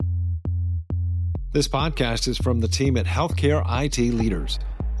This podcast is from the team at Healthcare IT Leaders,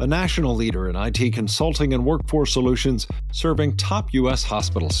 a national leader in IT consulting and workforce solutions serving top U.S.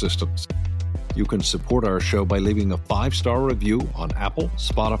 hospital systems. You can support our show by leaving a 5-star review on Apple,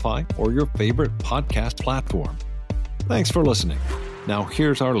 Spotify, or your favorite podcast platform. Thanks for listening. Now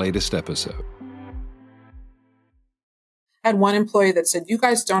here's our latest episode. I had one employee that said, "You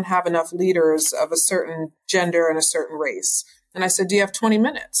guys don't have enough leaders of a certain gender and a certain race." And I said, "Do you have 20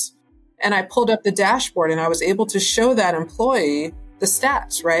 minutes? And I pulled up the dashboard and I was able to show that employee the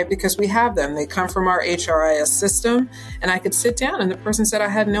stats, right? Because we have them. They come from our HRIS system. And I could sit down and the person said, "I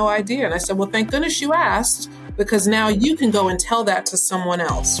had no idea." And I said, "Well, thank goodness you asked, because now you can go and tell that to someone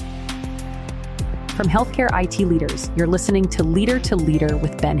else." From Healthcare IT Leaders, you're listening to Leader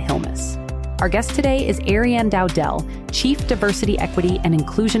with Ben Hilmes. Our guest today is Arianne Dowdell, Chief Diversity, Equity, and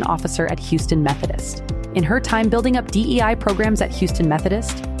Inclusion Officer at Houston Methodist. In her time building up DEI programs at Houston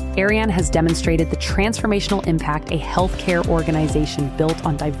Methodist, Arianne has demonstrated the transformational impact a healthcare organization built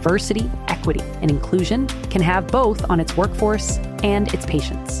on diversity, equity, and inclusion can have both on its workforce and its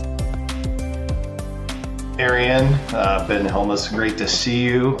patients. Arianne, Ben Hilmes, great to see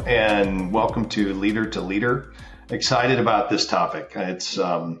you, and welcome to Leader. Excited about this topic. It's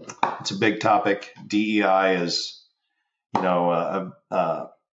a big topic. DEI is,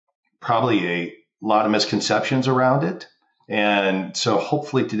 probably a lot of misconceptions around it. And so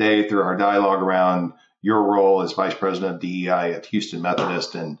hopefully today, through our dialogue around your role as Vice President of DEI at Houston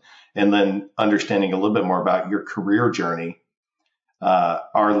Methodist, and then understanding a little bit more about your career journey,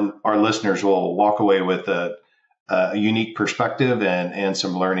 our listeners will walk away with a unique perspective and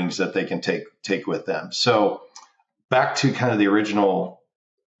some learnings that they can take with them. So back to kind of the original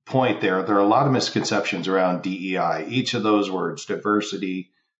point there are a lot of misconceptions around DEI. Each of those words,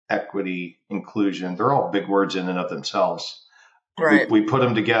 diversity, equity, inclusion, they're all big words in and of themselves. Right. We put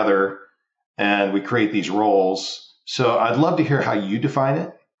them together and we create these roles. So I'd love to hear how you define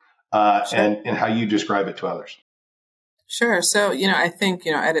it Sure. and how you describe it to others. Sure. So, I think,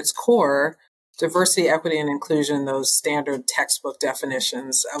 at its core, diversity, equity, and inclusion, those standard textbook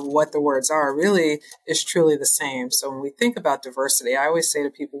definitions of what the words are, really is truly the same. So when we think about diversity, I always say to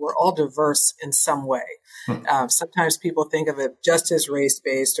people, we're all diverse in some way. Sometimes people think of it just as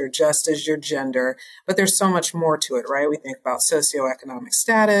race-based or just as your gender, but there's so much more to it, right? We think about socioeconomic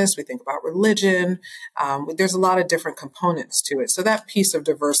status, we think about religion. There's a lot of different components to it. So that piece of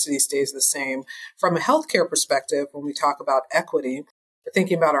diversity stays the same. From a healthcare perspective, when we talk about equity, we're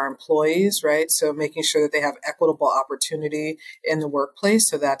thinking about our employees, right? So making sure that they have equitable opportunity in the workplace.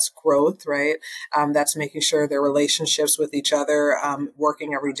 So that's growth, right? That's making sure their relationships with each other,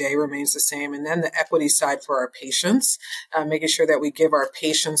 working every day remains the same. And then the equity side for our patients, making sure that we give our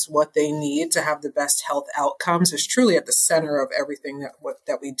patients what they need to have the best health outcomes is truly at the center of everything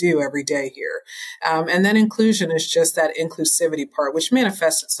that we do every day here. And then inclusion is just that inclusivity part, which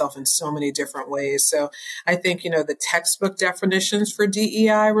manifests itself in so many different ways. So I think, the textbook definitions for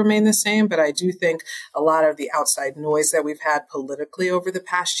DEI remain the same, but I do think a lot of the outside noise that we've had politically over the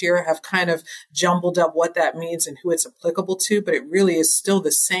past year have kind of jumbled up what that means and who it's applicable to, but it really is still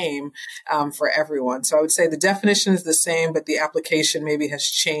the same for everyone. So I would say the definition is the same, but the application maybe has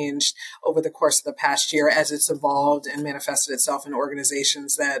changed over the course of the past year as it's evolved and manifested itself in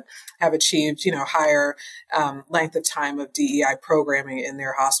organizations that have achieved, higher length of time of DEI programming in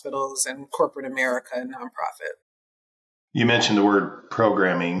their hospitals and corporate America and nonprofit. You mentioned the word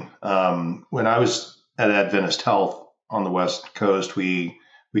programming. When I was at Adventist Health on the West Coast, we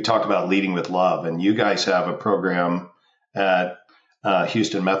talked about leading with love, and you guys have a program at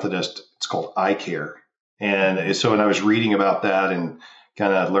Houston Methodist. It's called iCare. And so when I was reading about that and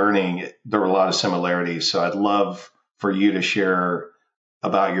kind of learning, there were a lot of similarities. So I'd love for you to share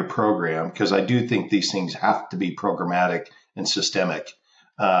about your program, because I do think these things have to be programmatic and systemic.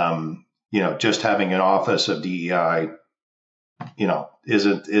 Just having an office of DEI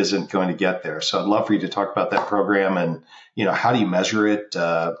isn't going to get there. So I'd love for you to talk about that program and, how do you measure it?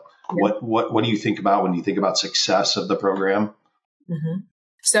 What do you think about when you think about success of the program? Mm-hmm.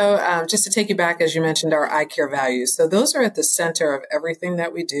 So just to take you back, as you mentioned, our iCare values. So those are at the center of everything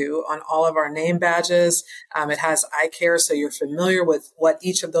that we do on all of our name badges. It has iCare, so you're familiar with what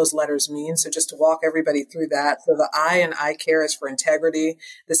each of those letters mean. So just to walk everybody through that. So the I in iCare is for integrity.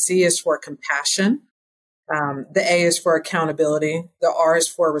 The C is for compassion. The A is for accountability, the R is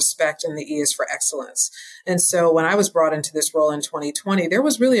for respect, and the E is for excellence. And so when I was brought into this role in 2020, there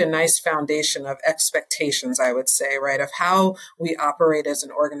was really a nice foundation of expectations, I would say, right, of how we operate as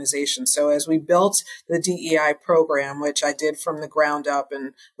an organization. So as we built the DEI program, which I did from the ground up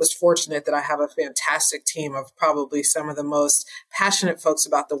and was fortunate that I have a fantastic team of probably some of the most passionate folks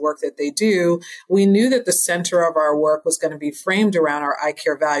about the work that they do, we knew that the center of our work was going to be framed around our I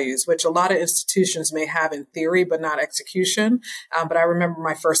Care values, which a lot of institutions may have in theory, but not execution. But I remember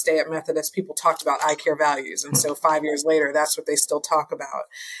my first day at Methodist, people talked about I Care values. And so 5 years later, that's what they still talk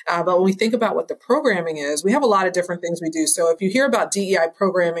about. But when we think about what the programming is, we have a lot of different things we do. So if you hear about DEI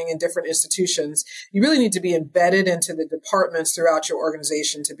programming in different institutions, you really need to be embedded into the departments throughout your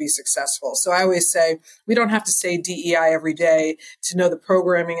organization to be successful. So I always say, we don't have to say DEI every day to know the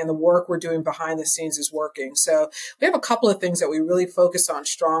programming and the work we're doing behind the scenes is working. So we have a couple of things that we really focus on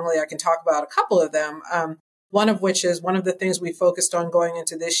strongly. I can talk about a couple of them. One of which is one of the things we focused on going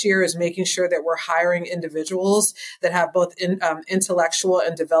into this year is making sure that we're hiring individuals that have both intellectual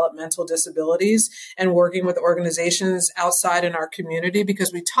and developmental disabilities and working with organizations outside in our community,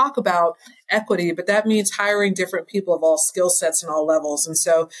 because we talk about equity, but that means hiring different people of all skill sets and all levels. And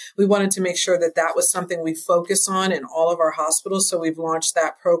so we wanted to make sure that that was something we focus on in all of our hospitals. So we've launched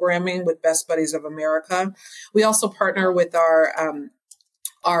that programming with Best Buddies of America. We also partner with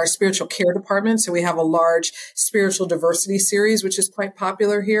our spiritual care department. So we have a large spiritual diversity series, which is quite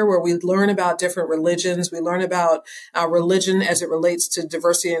popular here, where we learn about different religions. We learn about religion as it relates to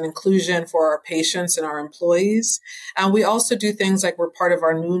diversity and inclusion for our patients and our employees. We also do things like we're part of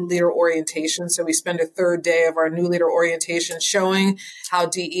our new leader orientation. So we spend a third day of our new leader orientation showing how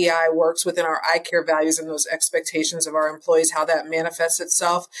DEI works within our I Care values and those expectations of our employees, how that manifests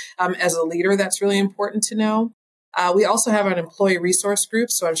itself as a leader. That's really important to know. We also have an employee resource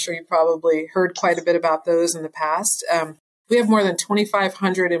group, so I'm sure you probably heard quite a bit about those in the past. We have more than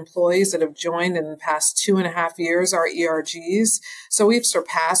 2,500 employees that have joined in the past 2.5 years, our ERGs. So we've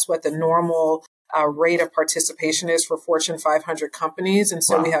surpassed what the normal rate of participation is for Fortune 500 companies. And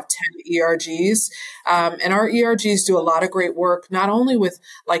so Wow. We have 10 ERGs. And our ERGs do a lot of great work, not only with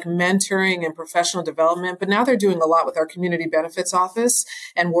like mentoring and professional development, but now they're doing a lot with our community benefits office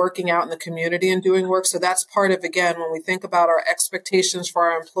and working out in the community and doing work. So that's part of, again, when we think about our expectations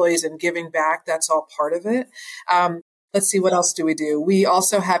for our employees and giving back, that's all part of it. Let's see, what else do? We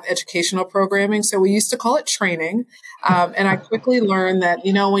also have educational programming. So we used to call it training. And I quickly learned that,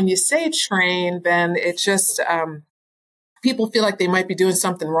 when you say train, Ben, it just, people feel like they might be doing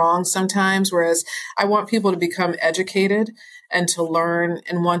something wrong sometimes, whereas I want people to become educated and to learn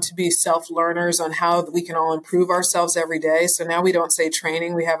and want to be self-learners on how we can all improve ourselves every day. So now we don't say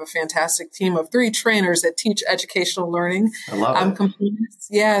training. We have a fantastic team of 3 trainers that teach educational learning. I love it. Components.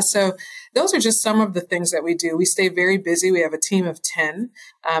 Yeah. So those are just some of the things that we do. We stay very busy. We have a team of 10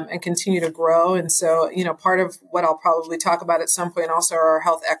 and continue to grow. And so, part of what I'll probably talk about at some point also are our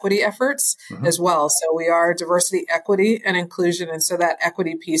health equity efforts as well. So we are diversity, equity, and inclusion. And so that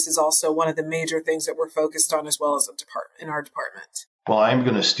equity piece is also one of the major things that we're focused on as well as in our department. Well, I'm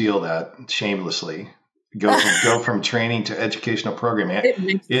going to steal that shamelessly. Go from training to educational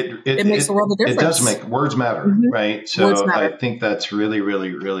programming. It makes a world of difference. It does make words matter, right? So I think that's really,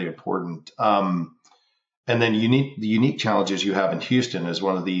 really, really important. And then the unique challenges you have in Houston is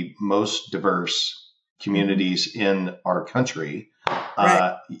one of the most diverse communities in our country.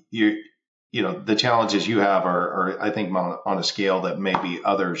 Right. The challenges you have are I think on a scale that maybe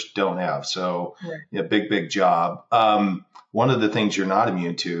others don't have. So big job. One of the things you're not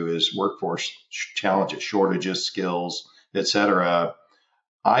immune to is workforce challenges, shortages, skills, et cetera.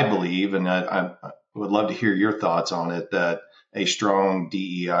 I believe, and I would love to hear your thoughts on it, that a strong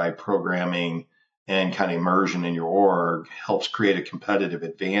DEI programming and kind of immersion in your org helps create a competitive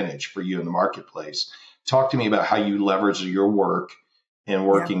advantage for you in the marketplace. Talk to me about how you leverage your work and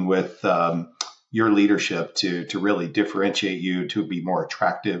working with your leadership to really differentiate you, to be more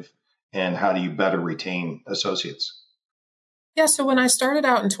attractive, and how do you better retain associates? Yeah, so when I started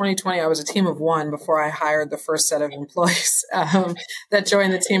out in 2020, I was a team of 1 before I hired the first set of employees that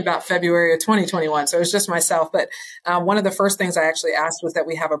joined the team about February of 2021. So it was just myself. But one of the first things I actually asked was that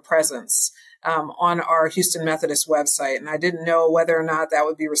we have a presence on our Houston Methodist website. And I didn't know whether or not that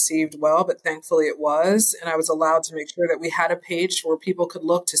would be received well, but thankfully it was. And I was allowed to make sure that we had a page where people could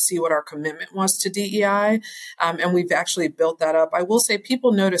look to see what our commitment was to DEI. And we've actually built that up. I will say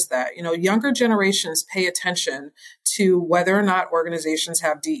people notice that, younger generations pay attention to whether or not organizations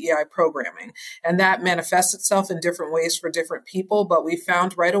have DEI programming. And that manifests itself in different ways for different people. But we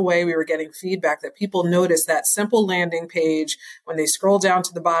found right away, we were getting feedback that people noticed that simple landing page when they scroll down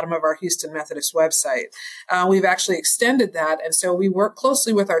to the bottom of our Houston Methodist website. We've actually extended that. And so we work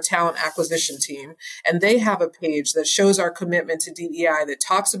closely with our talent acquisition team, and they have a page that shows our commitment to DEI, that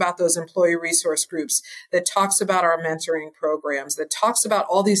talks about those employee resource groups, that talks about our mentoring programs, that talks about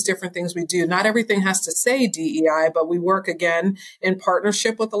all these different things we do. Not everything has to say DEI, but we work again in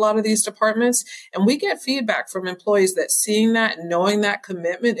partnership with a lot of these departments. And we get feedback from employees that seeing that and knowing that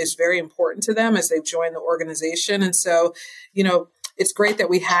commitment is very important to them as they've joined the organization. And so, it's great that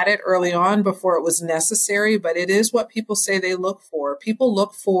we had it early on before it was necessary, but it is what people say they look for. People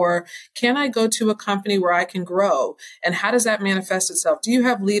look for, can I go to a company where I can grow? And how does that manifest itself? Do you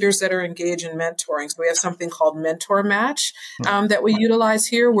have leaders that are engaged in mentoring? So we have something called Mentor Match that we utilize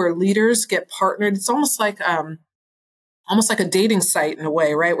here, where leaders get partnered. It's almost like a dating site in a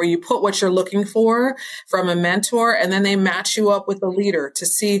way, right? Where you put what you're looking for from a mentor, and then they match you up with a leader to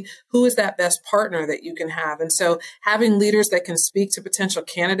see who is that best partner that you can have. And so having leaders that can speak to potential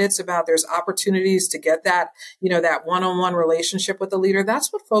candidates about there's opportunities to get that, that one-on-one relationship with the leader,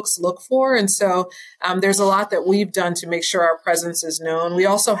 that's what folks look for. And so there's a lot that we've done to make sure our presence is known. We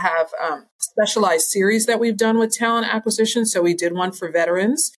also have specialized series that we've done with talent acquisition. So we did one for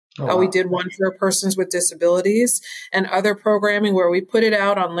veterans. Oh, wow. We did one for persons with disabilities, and other programming where we put it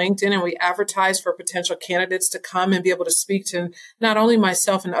out on LinkedIn and we advertise for potential candidates to come and be able to speak to not only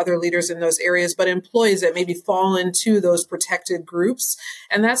myself and other leaders in those areas, but employees that maybe fall into those protected groups.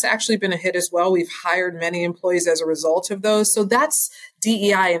 And that's actually been a hit as well. We've hired many employees as a result of those. So that's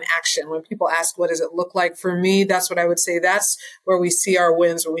DEI in action. When people ask, what does it look like for me? That's what I would say. That's where we see our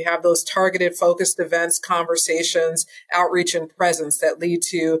wins, when we have those targeted, focused events, conversations, outreach, and presence that lead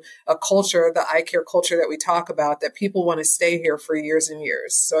to a culture, the eye care culture that we talk about, that people want to stay here for years and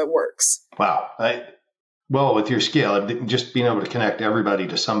years. So it works. Wow. Well, with your scale, just being able to connect everybody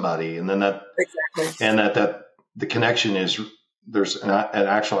to somebody, and then that the connection is, there's an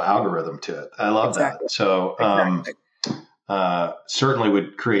actual algorithm to it. I love that. So, certainly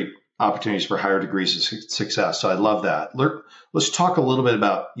would create opportunities for higher degrees of success. So I love that. Let's talk a little bit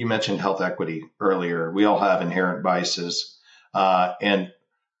about, you mentioned health equity earlier. We all have inherent biases, and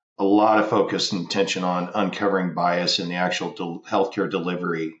a lot of focus and attention on uncovering bias in the actual healthcare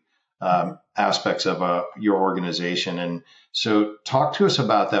delivery aspects of your organization. And so talk to us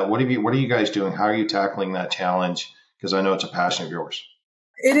about that. What are you guys doing? How are you tackling that challenge? Because I know it's a passion of yours.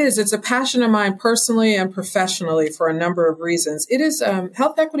 It is. It's a passion of mine personally and professionally for a number of reasons. It is,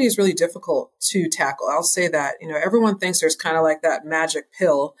 health equity is really difficult to tackle. I'll say that. Everyone thinks there's kind of like that magic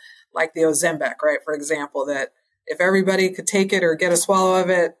pill, like the Ozempic, right? For example, that if everybody could take it or get a swallow of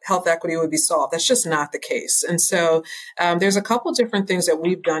it, health equity would be solved. That's just not the case. And so there's a couple different things that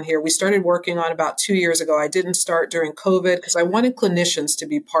we've done here. We started working on about 2 years ago. I didn't start during COVID because I wanted clinicians to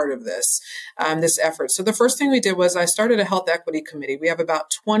be part of this effort. So the first thing we did was I started a health equity committee. We have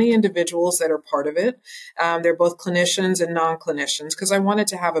about 20 individuals that are part of it. They're both clinicians and non-clinicians because I wanted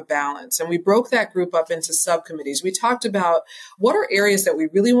to have a balance. And we broke that group up into subcommittees. We talked about what are areas that we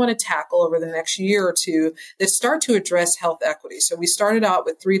really want to tackle over the next year or two that start to address health equity. So we started out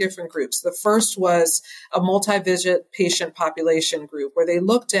with 3 different groups. The first was a multi-visit patient population group where they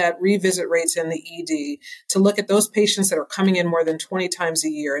looked at revisit rates in the ED to look at those patients that are coming in more than 20 times a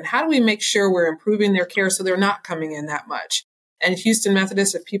year. And how do we make sure we're improving their care so they're not coming in that much? And Houston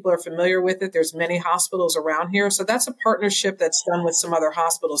Methodist, if people are familiar with it, there's many hospitals around here. So that's a partnership that's done with some other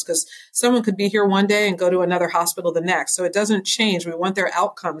hospitals because someone could be here one day and go to another hospital the next. So it doesn't change. We want their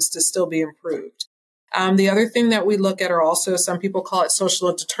outcomes to still be improved. The other thing that we look at are also, some people call it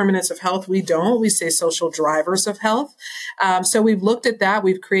social determinants of health. We don't. We say social drivers of health. So we've looked at that.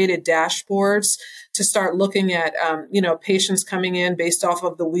 We've created dashboards to start looking at, patients coming in based off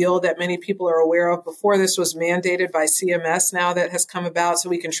of the wheel that many people are aware of. Before this was mandated by CMS, now that has come about, so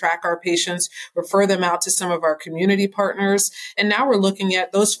we can track our patients, refer them out to some of our community partners. And now we're looking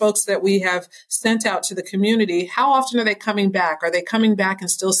at those folks that we have sent out to the community. How often are they coming back? Are they coming back and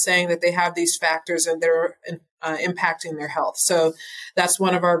still saying that they have these factors and they're impacting their health? So that's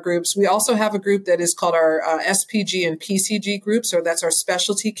one of our groups. We also have a group that is called our SPG and PCG groups, so that's our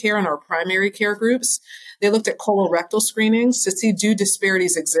specialty care and our primary care groups. They looked at colorectal screenings to see, do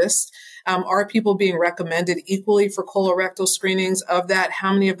disparities exist? Are people being recommended equally for colorectal screenings? Of that,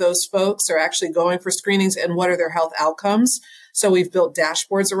 how many of those folks are actually going for screenings and what are their health outcomes? So we've built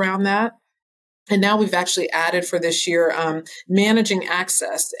dashboards around that. And now we've actually added for this year, managing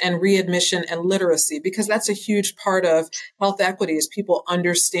access and readmission and literacy, because that's a huge part of health equity is people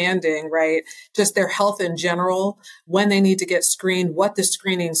understanding, right, just their health in general, when they need to get screened, what the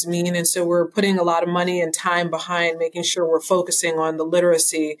screenings mean. And so we're putting a lot of money and time behind making sure we're focusing on the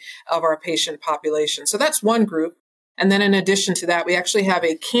literacy of our patient population. So that's one group. And then in addition to that, we actually have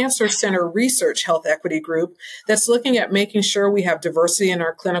a cancer center research health equity group that's looking at making sure we have diversity in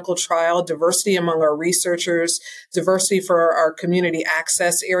our clinical trial, diversity among our researchers, diversity for our community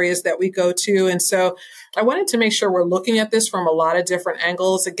access areas that we go to. And so I wanted to make sure we're looking at this from a lot of different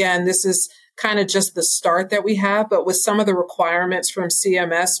angles. Again, this is kind of just the start that we have, but with some of the requirements from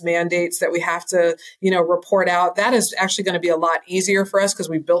CMS mandates that we have to, report out, that is actually going to be a lot easier for us because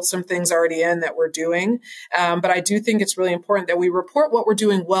we built some things already in that we're doing. But I do think it's really important that we report what we're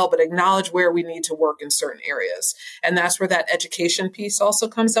doing well, but acknowledge where we need to work in certain areas. And that's where that education piece also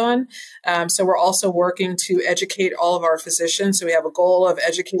comes on. So we're also working to educate all of our physicians. So we have a goal of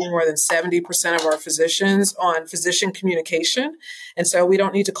educating more than 70% of our physicians on physician communication. And so we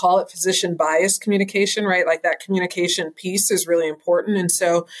don't need to call it physician biased communication, right? Like that communication piece is really important. And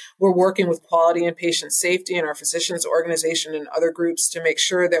so we're working with quality and patient safety and our physicians organization and other groups to make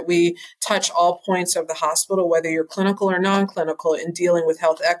sure that we touch all points of the hospital, whether you're clinical or non-clinical, in dealing with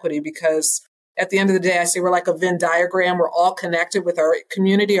health equity, because at the end of the day, I say we're like a Venn diagram. We're all connected with our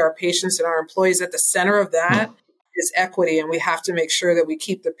community, our patients, and our employees. At the center of that is equity. And we have to make sure that we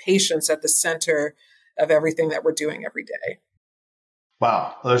keep the patients at the center of everything that we're doing every day.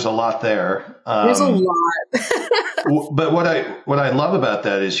 Wow, there's a lot there. There's a lot. But what I love about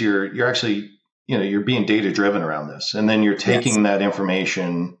that is you're actually, you're being data driven around this, and then you're taking that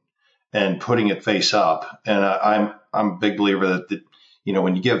information and putting it face up. And I'm a big believer that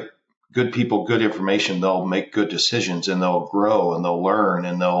when you give good people good information, they'll make good decisions and they'll grow and they'll learn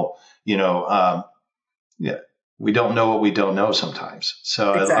and they'll, we don't know what we don't know sometimes.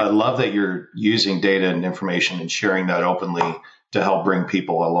 So exactly. I love that you're using data and information and sharing that openly to help bring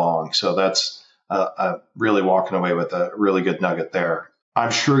people along. So that's really walking away with a really good nugget there.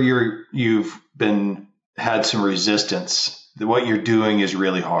 I'm sure you've had some resistance. What you're doing is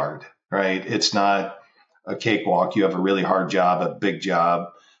really hard, right? It's not a cakewalk. You have a really hard job, a big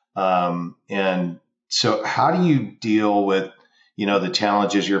job. And so how do you deal with, the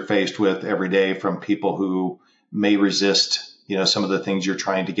challenges you're faced with every day from people who may resist, some of the things you're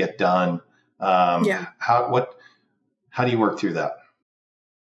trying to get done? How do you work through that?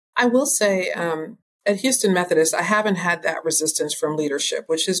 I will say at Houston Methodist, I haven't had that resistance from leadership,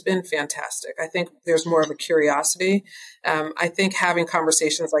 which has been fantastic. I think there's more of a curiosity. I think having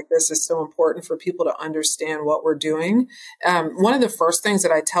conversations like this is so important for people to understand what we're doing. One of the first things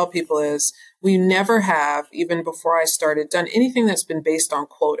that I tell people is we never have, even before I started, done anything that's been based on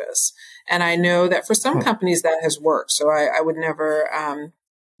quotas. And I know that for some companies that has worked. So I would never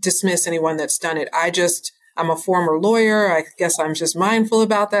dismiss anyone that's done it. I'm a former lawyer. I guess I'm just mindful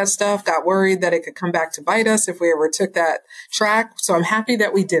about that stuff. Got worried that it could come back to bite us if we ever took that track. So I'm happy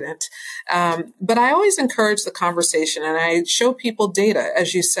that we didn't. But I always encourage the conversation and I show people data,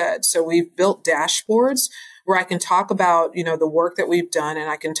 as you said. So we've built dashboards where I can talk about, the work that we've done, and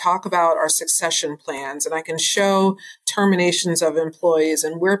I can talk about our succession plans, and I can show terminations of employees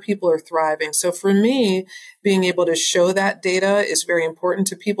and where people are thriving. So for me, being able to show that data is very important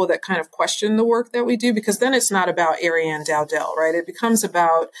to people that kind of question the work that we do, because then it's not about Arianne Dowdell, right? It becomes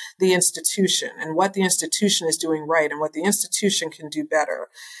about the institution and what the institution is doing right and what the institution can do better.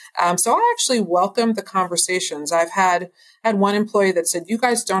 So I actually welcome the conversations. I've had one employee that said, you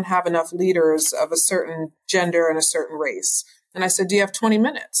guys don't have enough leaders of a certain gender and a certain race. And I said, do you have 20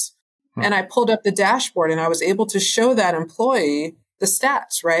 minutes? And I pulled up the dashboard and I was able to show that employee the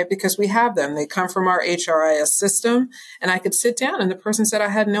stats, right? Because we have them. They come from our HRIS system. And I could sit down and the person said, I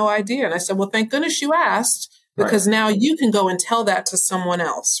had no idea. And I said, well, thank goodness you asked, because now you can go and tell that to someone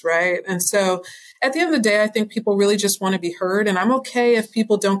else, right? And so at the end of the day, I think people really just want to be heard. And I'm okay if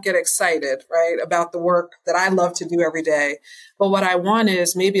people don't get excited, right, about the work that I love to do every day. But what I want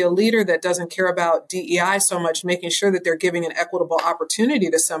is maybe a leader that doesn't care about DEI so much, making sure that they're giving an equitable opportunity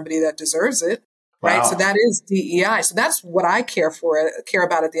to somebody that deserves it. Right. Wow. So that is DEI. So that's what I care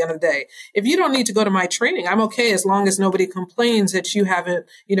about at the end of the day. If you don't need to go to my training, I'm okay as long as nobody complains that you haven't,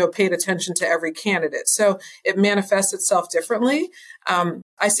 paid attention to every candidate. So it manifests itself differently.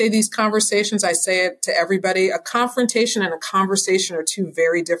 I say these conversations, I say it to everybody. A confrontation and a conversation are two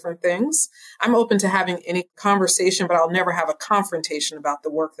very different things. I'm open to having any conversation, but I'll never have a confrontation about the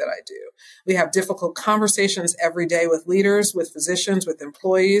work that I do. We have difficult conversations every day with leaders, with physicians, with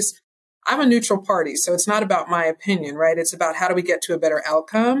employees. I'm a neutral party, so it's not about my opinion, right? It's about how do we get to a better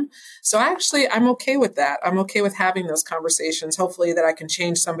outcome. So I'm okay with that. I'm okay with having those conversations. Hopefully that I can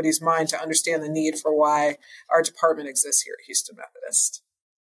change somebody's mind to understand the need for why our department exists here at Houston Methodist.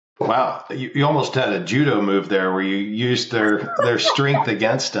 Wow. You almost had a judo move there where you used their strength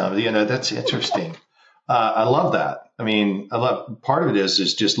against them. That's interesting. I love that. I mean, part of it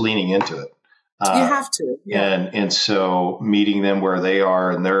is just leaning into it. You have to. Yeah. And so meeting them where they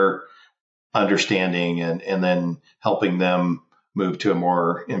are and their understanding and then helping them move to a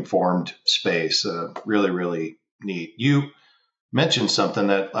more informed space. Really, really neat. You mentioned something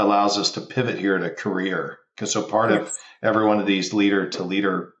that allows us to pivot here to career. Because so part of every one of these leader to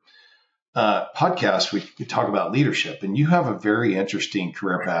leader podcasts, we talk about leadership, and you have a very interesting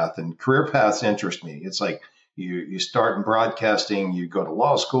career path, and career paths interest me. It's like you start in broadcasting, you go to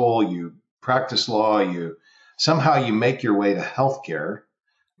law school, you practice law, you make your way to healthcare.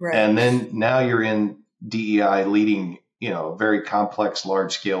 Right. And then now you're in DEI leading, a very complex,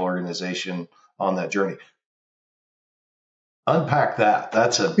 large scale organization on that journey. Unpack that.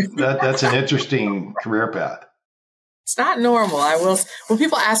 That's an interesting career path. It's not normal. When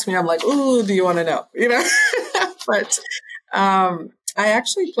people ask me, I'm like, ooh, do you want to know? But I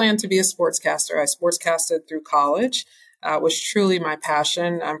actually plan to be a sportscaster. I sportscasted through college. Was truly my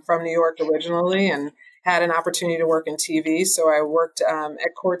passion. I'm from New York originally and had an opportunity to work in TV. So I worked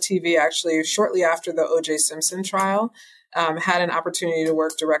at Court TV actually shortly after the O.J. Simpson trial. Had an opportunity to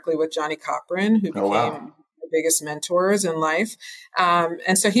work directly with Johnny Cochran, who became the biggest mentors in life.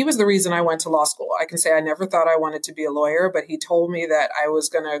 And so he was the reason I went to law school. I can say I never thought I wanted to be a lawyer, but he told me that I was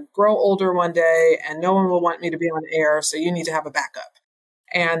going to grow older one day and no one will want me to be on air. So you need to have a backup.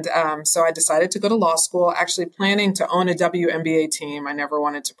 And so I decided to go to law school, actually planning to own a WNBA team. I never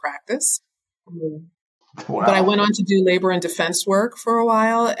wanted to practice. Wow. But I went on to do labor and defense work for a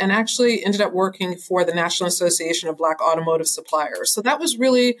while and actually ended up working for the National Association of Black Automotive Suppliers. So that was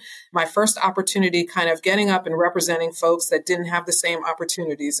really my first opportunity kind of getting up and representing folks that didn't have the same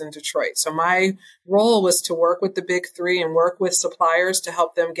opportunities in Detroit. So my role was to work with the big three and work with suppliers to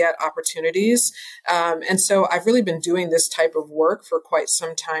help them get opportunities. And so I've really been doing this type of work for quite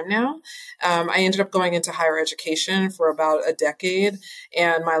some time now. I ended up going into higher education for about a decade.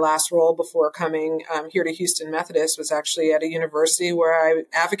 And my last role before coming here to Houston Methodist was actually at a university where I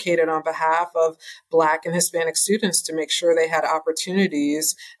advocated on behalf of Black and Hispanic students to make sure they had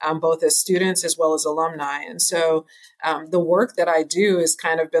opportunities, both as students as well as alumni. And so the work that I do has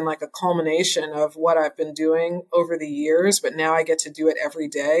kind of been like a culmination of what I've been doing over the years, but now I get to do it every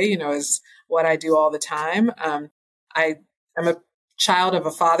day, is what I do all the time. I'm a child of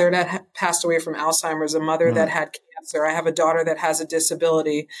a father that passed away from Alzheimer's, a mother that had cancer. I have a daughter that has a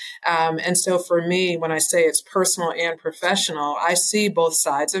disability. And so for me, when I say it's personal and professional, I see both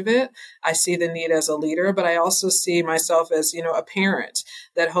sides of it. I see the need as a leader, but I also see myself as, a parent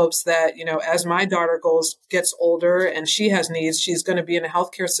that hopes that, as my daughter gets older and she has needs, she's going to be in a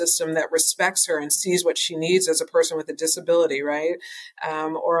healthcare system that respects her and sees what she needs as a person with a disability, right?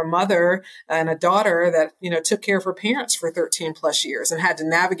 Or a mother and a daughter that, took care of her parents for 13 plus years and had to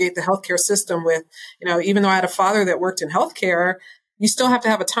navigate the healthcare system with, even though I had a father that worked in healthcare, you still have to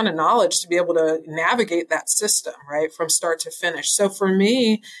have a ton of knowledge to be able to navigate that system, right, from start to finish. So for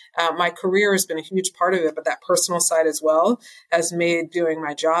me, my career has been a huge part of it, but that personal side as well has made doing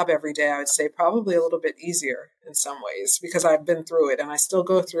my job every day, I would say, probably a little bit easier in some ways because I've been through it and I still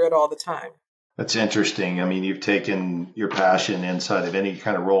go through it all the time. That's interesting. I mean, you've taken your passion inside of any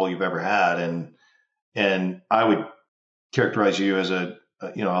kind of role you've ever had, and I would characterize you as a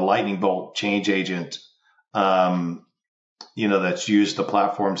lightning bolt change agent. That's used the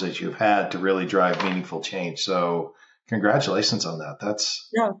platforms that you've had to really drive meaningful change. So congratulations on that. That's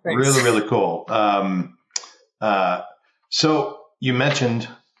really, really cool. So you mentioned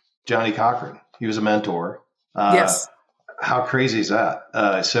Johnny Cochran. He was a mentor. Yes. How crazy is that?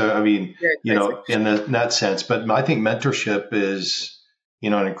 In that sense, but I think mentorship is,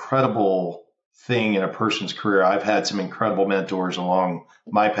 an incredible thing in a person's career. I've had some incredible mentors along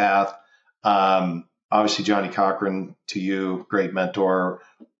my path. Obviously, Johnny Cochran, to you, great mentor.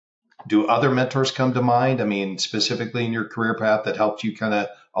 Do other mentors come to mind? I mean, specifically in your career path that helped you kind of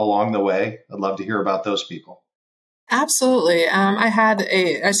along the way? I'd love to hear about those people. Absolutely.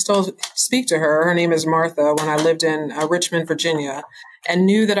 I still speak to her. Her name is Martha when I lived in Richmond, Virginia, and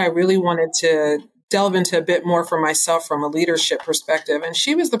knew that I really wanted to delve into a bit more for myself from a leadership perspective. And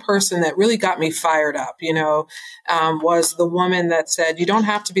she was the person that really got me fired up, was the woman that said, you don't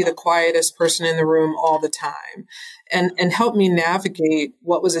have to be the quietest person in the room all the time, and helped me navigate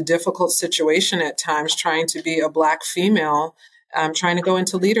what was a difficult situation at times, trying to be a Black female trying to go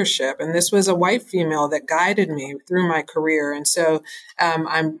into leadership. And this was a white female that guided me through my career. And so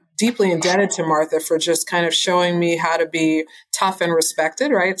I'm deeply indebted to Martha for just kind of showing me how to be tough and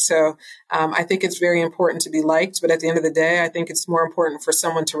respected, right? So I think it's very important to be liked, but at the end of the day, I think it's more important for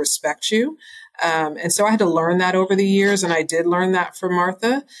someone to respect you. And so I had to learn that over the years, and I did learn that from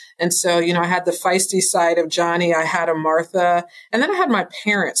Martha. And so, I had the feisty side of Johnny, I had a Martha, and then I had my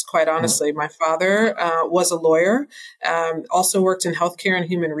parents, quite honestly. My father was a lawyer, also worked in healthcare and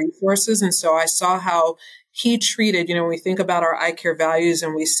human resources. And so I saw how he treated, when we think about our I Care values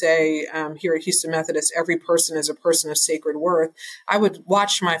and we say here at Houston Methodist, every person is a person of sacred worth. I would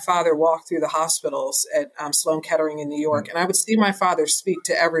watch my father walk through the hospitals at Sloan Kettering in New York, and I would see my father speak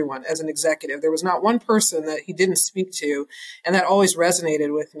to everyone as an executive. There was not one person that he didn't speak to, and that always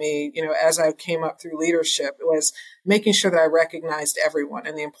resonated with me, as I came up through leadership. It was making sure that I recognized everyone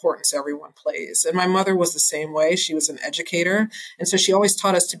and the importance everyone plays. And my mother was the same way. She was an educator, and so she always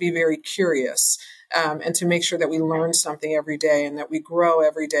taught us to be very curious. And to make sure that we learn something every day and that we grow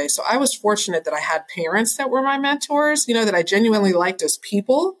every day. So I was fortunate that I had parents that were my mentors, that I genuinely liked as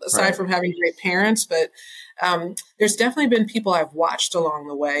people, aside from having great parents. But there's definitely been people I've watched along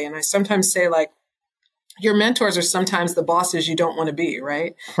the way. And I sometimes say, your mentors are sometimes the bosses you don't want to be,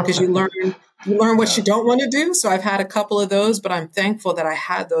 right? Because you learn what you don't want to do. So I've had a couple of those, but I'm thankful that I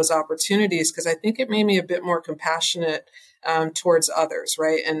had those opportunities because I think it made me a bit more compassionate towards others,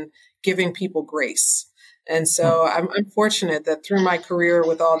 right? And giving people grace. And so I'm fortunate that through my career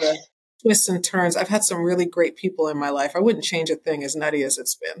with all the twists and turns, I've had some really great people in my life. I wouldn't change a thing as nutty as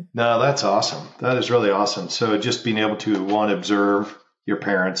it's been. No, that's awesome. That is really awesome. So just being able to, observe your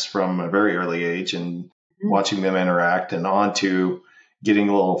parents from a very early age and watching them interact, and on to getting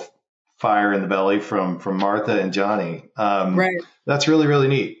a little fire in the belly from Martha and Johnny. Right. That's really, really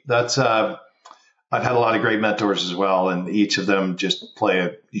neat. That's, I've had a lot of great mentors as well, and each of them just play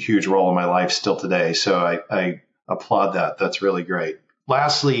a huge role in my life still today. So I applaud that. That's really great.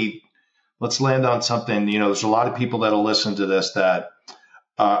 Lastly, let's land on something. There's a lot of people that'll listen to this that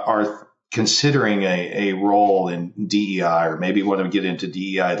are considering a role in DEI, or maybe want to get into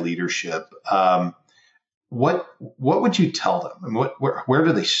DEI leadership. What would you tell them? I mean, where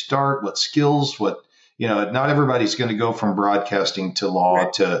do they start? What skills? Not everybody's going to go from broadcasting to law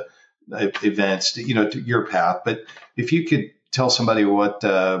to events, to your path. But if you could tell somebody what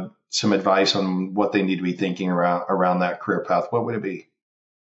some advice on what they need to be thinking around that career path, what would it be?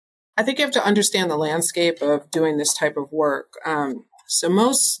 I think you have to understand the landscape of doing this type of work. So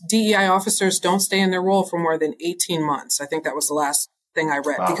most DEI officers don't stay in their role for more than 18 months. I think that was the last thing I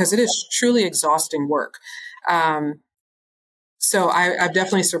read, because it is truly exhausting work. So I've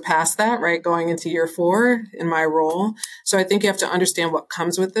definitely surpassed that, right? Going into year 4 in my role. So I think you have to understand what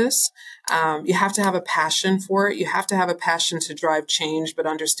comes with this. You have to have a passion for it. You have to have a passion to drive change, but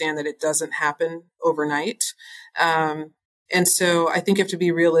understand that it doesn't happen overnight. And so I think you have to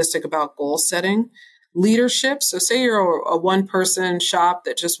be realistic about goal setting. Leadership. So say you're a one-person shop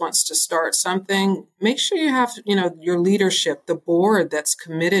that just wants to start something, make sure you have, your leadership, the board that's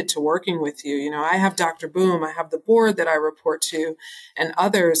committed to working with you. I have Dr. Boom, I have the board that I report to, and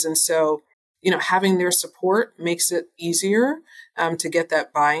others. And so, having their support makes it easier to get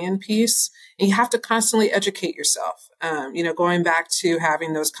that buy-in piece. And you have to constantly educate yourself. Going back to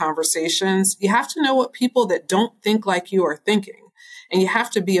having those conversations, you have to know what people that don't think like you are thinking, and you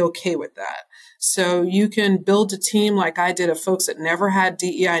have to be okay with that. So you can build a team like I did of folks that never had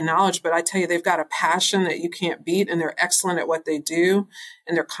DEI knowledge, but I tell you, they've got a passion that you can't beat, and they're excellent at what they do,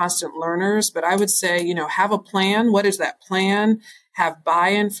 and they're constant learners. But I would say, have a plan. What is that plan? Have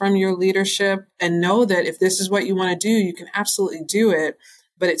buy-in from your leadership, and know that if this is what you want to do, you can absolutely do it.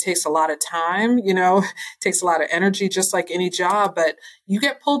 But it takes a lot of time, it takes a lot of energy, just like any job, but you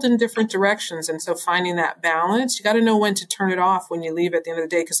get pulled in different directions. And so finding that balance, you got to know when to turn it off when you leave at the end of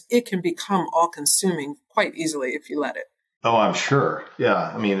the day, because it can become all consuming quite easily if you let it. Oh, I'm sure. Yeah.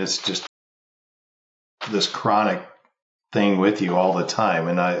 I mean, it's just this chronic thing with you all the time.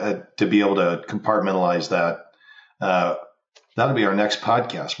 And I to be able to compartmentalize that, that'll be our next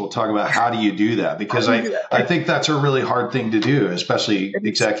podcast. We'll talk about how do you do that, because I think that's a really hard thing to do, especially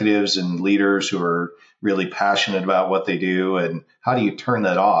executives and leaders who are really passionate about what they do. And how do you turn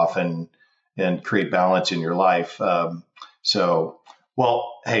that off and create balance in your life? Well,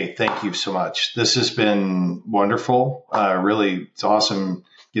 hey, thank you so much. This has been wonderful. Really, it's awesome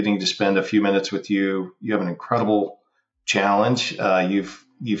getting to spend a few minutes with you. You have an incredible challenge.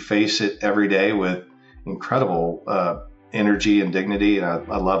 You face it every day with incredible energy and dignity, and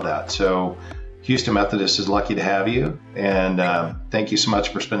I love that. So Houston Methodist is lucky to have you, and thank you so much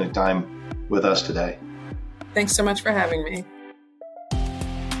for spending time with us today. Thanks so much for having me.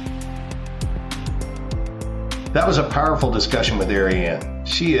 That was a powerful discussion with Arianne.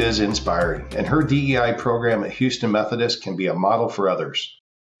 She is inspiring, and her DEI program at Houston Methodist can be a model for others.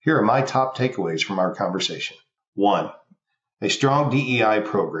 Here are my top takeaways from our conversation. 1. A strong DEI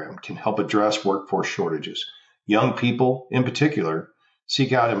program can help address workforce shortages. Young people, in particular,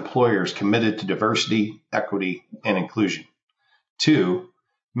 seek out employers committed to diversity, equity, and inclusion. 2.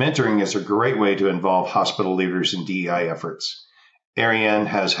 Mentoring is a great way to involve hospital leaders in DEI efforts. Arianne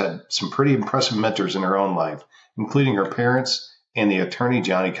has had some pretty impressive mentors in her own life, including her parents and the attorney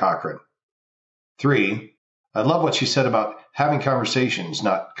Johnny Cochran. 3. I love what she said about having conversations,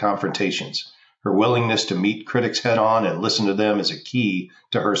 not confrontations. Her willingness to meet critics head on and listen to them is a key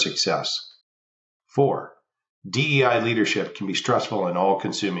to her success. 4. DEI leadership can be stressful and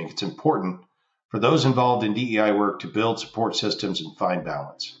all-consuming. It's important for those involved in DEI work to build support systems and find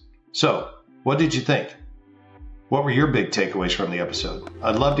balance. So, what did you think? What were your big takeaways from the episode?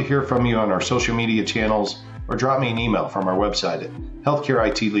 I'd love to hear from you on our social media channels or drop me an email from our website at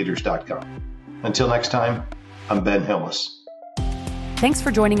healthcareitleaders.com. Until next time, I'm Ben Hilmes. Thanks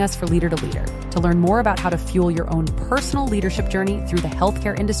for joining us for Leader to Leader. To learn more about how to fuel your own personal leadership journey through the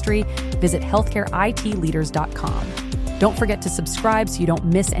healthcare industry, visit healthcareitleaders.com. Don't forget to subscribe so you don't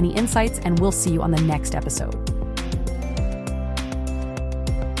miss any insights, and we'll see you on the next episode.